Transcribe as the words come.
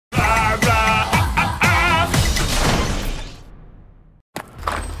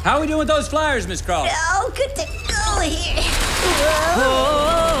How are we doing with those flyers, Miss Kroll? Oh, good to go here.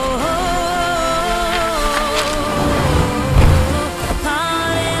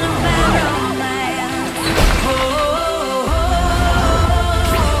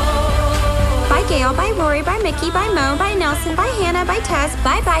 Bye, Gail. Bye, Rory. Bye, Mickey. Bye, Mo. Bye, Nelson. Bye, Hannah. Bye, Tess.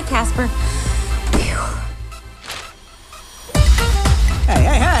 Bye, Casper.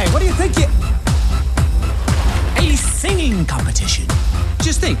 Hey, what do you think A singing competition.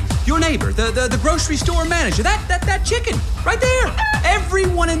 Just think, your neighbor, the grocery store manager, that chicken, right there.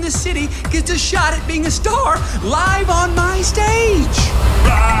 Everyone in this city gets a shot at being a star live on my stage.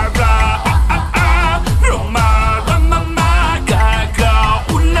 Rah, rah,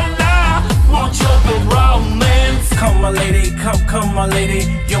 ooh la la, want your big romance. Come my lady, come my lady,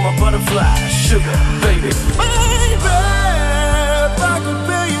 you're my butterfly, sugar baby. Baby, if I could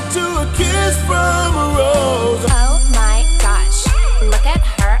pay you to a kiss from a rose. Oh my gosh, look at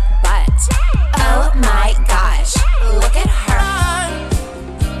her butt. Oh my gosh, look at her.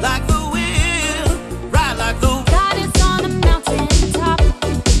 Like the wind, ride like the God is on a mountain top,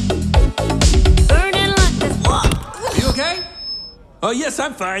 burning like this. You okay? Oh yes,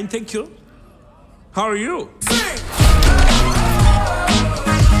 I'm fine, thank you. How are you?